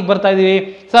ಲಾಸ್ಟ್ ಒನ್ ಈಗ ಬರ್ತಾ ಇದ್ದೀವಿ.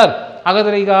 ಸರ್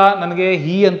ಹಾಗಾದರೆ ಈಗ ನನಗೆ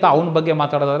ಹೀ ಅಂತ ಅವನ ಬಗ್ಗೆ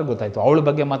ಮಾತಾಡೋದಾದ್ರೆ ಗೊತ್ತಾಯಿತು, ಅವಳ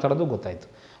ಬಗ್ಗೆ ಮಾತಾಡೋದು ಗೊತ್ತಾಯಿತು,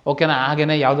 ಓಕೆನಾ.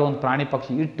 ಹಾಗೆಯೇ ಯಾವುದೋ ಒಂದು ಪ್ರಾಣಿ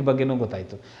ಪಕ್ಷಿ ಇಟ್ ಬಗ್ಗೆನೂ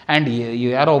ಗೊತ್ತಾಯಿತು. ಆ್ಯಂಡ್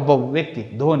ಯಾರೋ ಒಬ್ಬ ವ್ಯಕ್ತಿ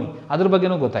ಧೋನಿ ಅದ್ರ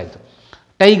ಬಗ್ಗೆನೂ ಗೊತ್ತಾಯಿತು.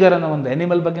 ಟೈಗರ್ ಅನ್ನೋ ಒಂದು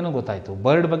ಅನಿಮಲ್ ಬಗ್ಗೆನೂ ಗೊತ್ತಾಯಿತು,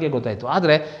 ಬರ್ಡ್ ಬಗ್ಗೆ ಗೊತ್ತಾಯಿತು.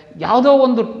 ಆದರೆ ಯಾವುದೋ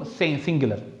ಒಂದು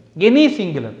ಸಿಂಗ್ಯುಲರ್, ಎನಿ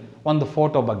ಸಿಂಗ್ಯುಲರ್, ಒಂದು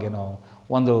ಫೋಟೋ ಬಗ್ಗೆನೋ,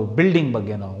 ಒಂದು ಬಿಲ್ಡಿಂಗ್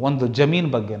ಬಗ್ಗೆನೋ, ಒಂದು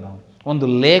ಜಮೀನ್ ಬಗ್ಗೆನೋ, ಒಂದು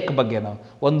ಲೇಕ್ ಬಗ್ಗೆನೋ,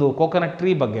 ಒಂದು ಕೋಕೋನಟ್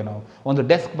ಟ್ರೀ ಬಗ್ಗೆನೋ, ಒಂದು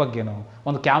ಡೆಸ್ಕ್ ಬಗ್ಗೆನೋ,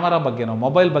 ಒಂದು ಕ್ಯಾಮರಾ ಬಗ್ಗೆನೋ,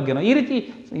 ಮೊಬೈಲ್ ಬಗ್ಗೆನೋ, ಈ ರೀತಿ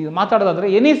ಮಾತಾಡೋದಾದರೆ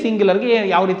ಎನಿ ಸಿಂಗ್ಯುಲರ್ಗೆ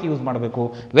ಯಾವ ರೀತಿ ಯೂಸ್ ಮಾಡಬೇಕು?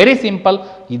 Very simple.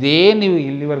 ಇದೇ ನೀವು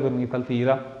ಇಲ್ಲಿವರೆಗೂ ನೀವು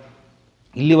ಕಲ್ತಿದ್ದೀರಾ,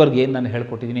 ಇಲ್ಲಿವರೆಗೂ ಏನು ನಾನು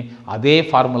ಹೇಳ್ಕೊಟ್ಟಿದ್ದೀನಿ ಅದೇ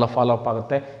ಫಾರ್ಮುಲಾ ಫಾಲೋ ಅಪ್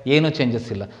ಆಗುತ್ತೆ, ಏನೂ ಚೇಂಜಸ್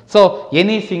ಇಲ್ಲ. ಸೊ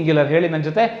ಎನಿ ಸಿಂಗ್ಯುಲರ್ ಹೇಳಿ ನನ್ನ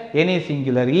ಜೊತೆ. Any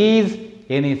singular is,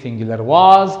 any singular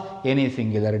was, any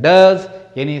singular does,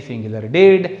 any singular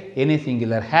did, any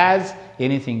singular has,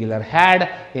 any singular had,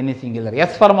 any singular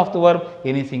S form of the verb,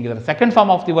 any singular second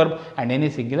form of the verb, and any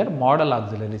singular model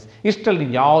auxiliaries. ಇಷ್ಟರಲ್ಲಿ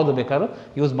ನೀವು ಯಾವುದು ಬೇಕಾದ್ರೂ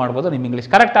use ಮಾಡ್ಬೋದು, ನಿಮ್ಮ English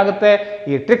correct ಆಗುತ್ತೆ.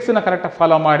 ಈ ಟ್ರಿಕ್ಸನ್ನ ಕರೆಕ್ಟಾಗಿ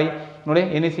follow ಮಾಡಿ ನೋಡಿ.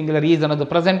 ಎನಿ ಸಿಂಗ್ಯುಲರ್ ಈಸ್ ಅನ್ನೋದು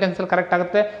ಪ್ರೆಸೆಂಟ್ ಟೆನ್ಸಲ್ಲಿ ಕರೆಕ್ಟ್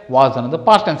ಆಗುತ್ತೆ, ವಾಸ್ ಅನ್ನೋದು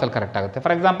ಪಾಸ್ಟ್ ಟೆನ್ಸಲ್ಲಿ ಕರೆಕ್ಟ್ ಆಗುತ್ತೆ.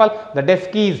 For example, the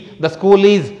desk is, the school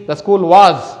is, the school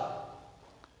was,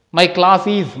 my class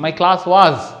is, my class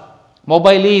was,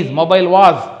 mobile is, mobile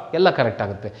was, ಎಲ್ಲ ಕರೆಕ್ಟ್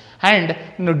ಆಗುತ್ತೆ. And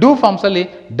ಇನ್ನು do ಫಾರ್ಮ್ಸಲ್ಲಿ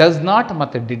does not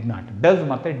ಮತ್ತು did not, does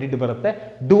ಮತ್ತು did ಬರುತ್ತೆ,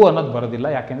 do ಅನ್ನೋದು ಬರೋದಿಲ್ಲ.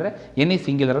 ಯಾಕೆಂದರೆ any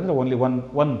singular ಅಂದರೆ ಓನ್ಲಿ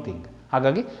ಒನ್ ಥಿಂಗ್,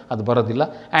 ಹಾಗಾಗಿ ಅದು ಬರೋದಿಲ್ಲ.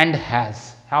 ಆ್ಯಂಡ್ ಹ್ಯಾಸ್,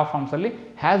 ಹ್ಯಾವ್ ಫಾರ್ಮ್ಸಲ್ಲಿ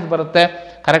ಹ್ಯಾಸ್ ಬರುತ್ತೆ,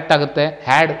 ಕರೆಕ್ಟ್ ಆಗುತ್ತೆ.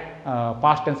 ಹ್ಯಾಡ್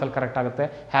ಪಾಸ್ಟ್ ಟೆನ್ಸಲ್ಲಿ ಕರೆಕ್ಟ್ ಆಗುತ್ತೆ,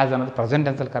 ಹ್ಯಾಸ್ ಅನ್ನೋದು ಪ್ರೆಸೆಂಟ್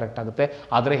ಟೆನ್ಸಲ್ಲಿ ಕರೆಕ್ಟ್ ಆಗುತ್ತೆ.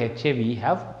 ಆದರೆ HAV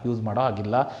ಹ್ಯಾವ್ ಯೂಸ್ ಮಾಡೋ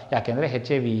ಆಗಿಲ್ಲ, ಯಾಕೆಂದರೆ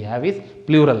HAV ಹ್ಯಾವ್ ಈಸ್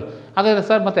ಪ್ಲೂರಲ್. ಹಾಗಾದರೆ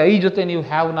ಸರ್ ಮತ್ತೆ ಐ ಜೊತೆ ನೀವು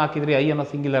ಹ್ಯಾವ್ನ ಹಾಕಿದ್ರಿ, ಐ ಅನ್ನೋ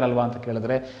ಸಿಂಗ್ಯುಲರ್ ಅಲ್ವಾ ಅಂತ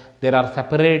ಕೇಳಿದ್ರೆ, there are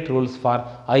separate rules for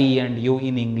I and you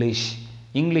in English.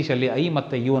 ಇಂಗ್ಲೀಷಲ್ಲಿ ಐ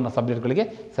ಮತ್ತು ಯು ಅನ್ನೋ ಸಬ್ಜೆಕ್ಟ್ಗಳಿಗೆ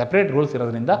ಸೆಪ್ರೇಟ್ ರೂಲ್ಸ್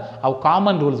ಇರೋದ್ರಿಂದ ಅವು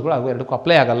ಕಾಮನ್ ರೂಲ್ಸ್ಗಳು ಅವು ಎರಡಕ್ಕೂ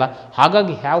ಅಪ್ಲೈ ಆಗಲ್ಲ.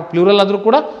 ಹಾಗಾಗಿ ಹ್ಯಾವ್ ಪ್ಲೂರಲ್ ಆದರೂ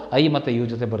ಕೂಡ ಐ ಮತ್ತು ಯು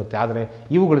ಜೊತೆ ಬರುತ್ತೆ, ಆದರೆ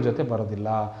ಇವುಗಳ ಜೊತೆ ಬರೋದಿಲ್ಲ.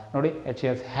 ನೋಡಿ,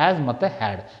 HS ಹ್ಯಾಸ್ ಮತ್ತು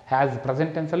had, has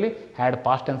present ಟೆನ್ಸಲ್ಲಿ, had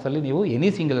past ಟೆನ್ಸಲ್ಲಿ ನೀವು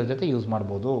ಎನಿ ಸಿಂಗ್ಯುಲರ್ ಜೊತೆ ಯೂಸ್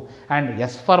ಮಾಡ್ಬೋದು. And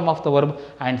S form of the verb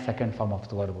and second form of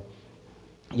the verb,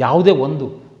 ಯಾವುದೇ ಒಂದು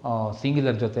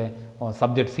ಸಿಂಗ್ಯುಲರ್ ಜೊತೆ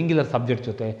ಸಿಂಗ್ಯುಲರ್ ಸಬ್ಜೆಕ್ಟ್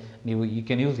ಜೊತೆ ನೀವು you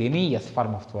can use any S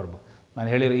form of the verb. ನಾನು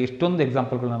ಹೇಳಿರೋ ಇಷ್ಟೊಂದು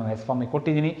ಎಕ್ಸಾಂಪಲ್ಗಳು ನಾನು ಎಸ್ ಫಾರ್ಮಿಗೆ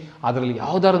ಕೊಟ್ಟಿದ್ದೀನಿ, ಅದರಲ್ಲಿ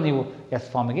ಯಾವುದಾದ್ರು ನೀವು ಎಸ್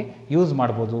ಫಾರ್ಮಿಗೆ ಯೂಸ್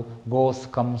ಮಾಡ್ಬೋದು. ಗೋಸ್,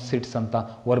 ಕಮ್ಸ್, ಸಿಟ್ಸ್ ಅಂತ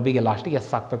ವರ್ಬಿಗೆ ಲಾಸ್ಟಿಗೆ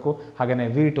ಎಸ್ ಹಾಕಬೇಕು. ಹಾಗೆಯೇ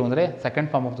V2 ಅಂದರೆ second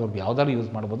form of the verb ಯಾವುದಾದ್ರು ಯೂಸ್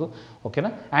ಮಾಡ್ಬೋದು,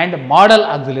 ಓಕೆನಾ. ಆ್ಯಂಡ್ ಮಾಡಲ್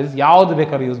ಆಕ್ಸಿಲರೀಸ್ ಯಾವುದು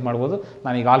ಬೇಕಾದ್ರೂ ಯೂಸ್ ಮಾಡ್ಬೋದು.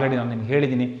 ನಾನೀಗ ಆಲ್ರೆಡಿ ನಾನು ನಿಮ್ಗೆ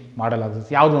ಹೇಳಿದ್ದೀನಿ ಮಾಡಲ್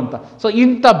ಆಕ್ಸಿಲರೀಸ್ ಯಾವುದು ಅಂತ. ಸೊ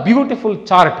ಇಂಥ ಬ್ಯೂಟಿಫುಲ್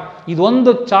ಚಾರ್ಟ್,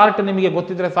 ಇದೊಂದು ಚಾರ್ಟ್ ನಿಮಗೆ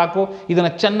ಗೊತ್ತಿದ್ರೆ ಸಾಕು.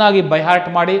 ಇದನ್ನು ಚೆನ್ನಾಗಿ ಬೈ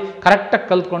ಹಾರ್ಟ್ ಮಾಡಿ ಕರೆಕ್ಟಾಗಿ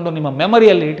ಕಲ್ತ್ಕೊಂಡು ನಿಮ್ಮ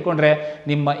ಮೆಮರಿಯಲ್ಲಿ ಇಟ್ಕೊಂಡ್ರೆ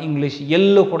ನಿಮ್ಮ ಇಂಗ್ಲೀಷ್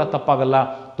ಎಲ್ಲೂ ಕೂಡ ತಪ್ಪಾಗಲ್ಲ,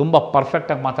 ತುಂಬ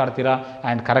ಪರ್ಫೆಕ್ಟಾಗಿ ಮಾತಾಡ್ತೀರಾ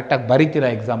ಆ್ಯಂಡ್ ಕರೆಕ್ಟಾಗಿ ಬರೀತೀರಾ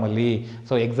ಎಕ್ಸಾಮಲ್ಲಿ.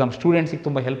 ಸೊ ಎಕ್ಸಾಮ್ ಸ್ಟೂಡೆಂಟ್ಸಿಗೆ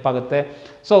ತುಂಬ ಹೆಲ್ಪ್ ಆಗುತ್ತೆ.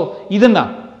 ಸೊ ಇದನ್ನು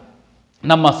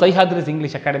ನಮ್ಮ ಸಹ್ಯಾದ್ರೀಸ್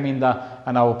ಇಂಗ್ಲೀಷ್ ಅಕಾಡೆಮಿಯಿಂದ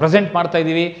ನಾವು ಪ್ರೆಸೆಂಟ್ ಮಾಡ್ತಾ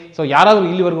ಇದ್ದೀವಿ. ಸೊ ಯಾರಾದರೂ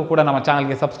ಇಲ್ಲಿವರೆಗೂ ಕೂಡ ನಮ್ಮ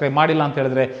ಚಾನಲ್ಗೆ ಸಬ್ಸ್ಕ್ರೈಬ್ ಮಾಡಿಲ್ಲ ಅಂತ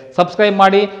ಹೇಳಿದ್ರೆ ಸಬ್ಸ್ಕ್ರೈಬ್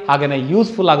ಮಾಡಿ. ಹಾಗೆಯೇ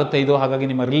ಯೂಸ್ಫುಲ್ ಆಗುತ್ತೆ ಇದು, ಹಾಗಾಗಿ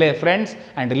ನಿಮ್ಮ ಫ್ರೆಂಡ್ಸ್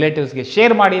ಆ್ಯಂಡ್ ರಿಲೇಟಿವ್ಸ್ಗೆ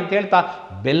ಶೇರ್ ಮಾಡಿ ಅಂತ ಹೇಳ್ತಾ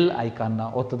ಬೆಲ್ ಐಕಾನ್ನ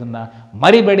ಒತ್ತೋದನ್ನು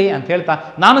ಮರಿಬೇಡಿ ಅಂತ ಹೇಳ್ತಾ,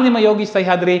 ನಾನು ನಿಮ್ಮ Yogish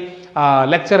Sahyadri,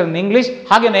 lecture in English.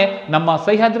 ಹಾಗೆಯೇ ನಮ್ಮ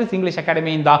ಸಹ್ಯಾದ್ರೀಸ್ English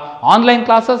ಅಕಾಡೆಮಿಯಿಂದ online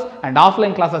classes and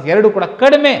offline classes ಎರಡೂ ಕೂಡ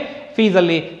ಕಡಿಮೆ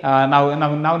ಫೀಸಲ್ಲಿ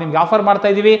ನಾವು ನಿಮ್ಗೆ ಆಫರ್ ಮಾಡ್ತಾ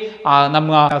ಇದ್ದೀವಿ.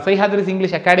 ನಮ್ಮ ಸಹ್ಯಾದ್ರೀಸ್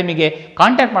ಇಂಗ್ಲೀಷ್ ಅಕಾಡೆಮಿಗೆ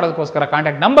ಕಾಂಟ್ಯಾಕ್ಟ್ ಮಾಡೋದಕ್ಕೋಸ್ಕರ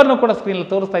ಕಾಂಟ್ಯಾಕ್ಟ್ ನಂಬರ್ನು ಕೂಡ ಸ್ಕ್ರೀನಲ್ಲಿ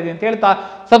ತೋರಿಸ್ತಾ ಇದ್ದೀನಿ ಅಂತ ಹೇಳ್ತಾ,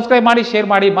 ಸಬ್ಸ್ಕ್ರೈಬ್ ಮಾಡಿ, ಶೇರ್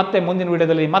ಮಾಡಿ, ಮತ್ತೆ ಮುಂದಿನ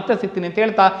ವಿಡಿಯೋದಲ್ಲಿ ಮತ್ತೆ ಸಿಗ್ತೀನಿ ಅಂತ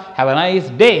ಹೇಳ್ತಾ, ಹ್ಯಾವ್ ಅ ನೈಸ್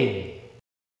ಡೇ.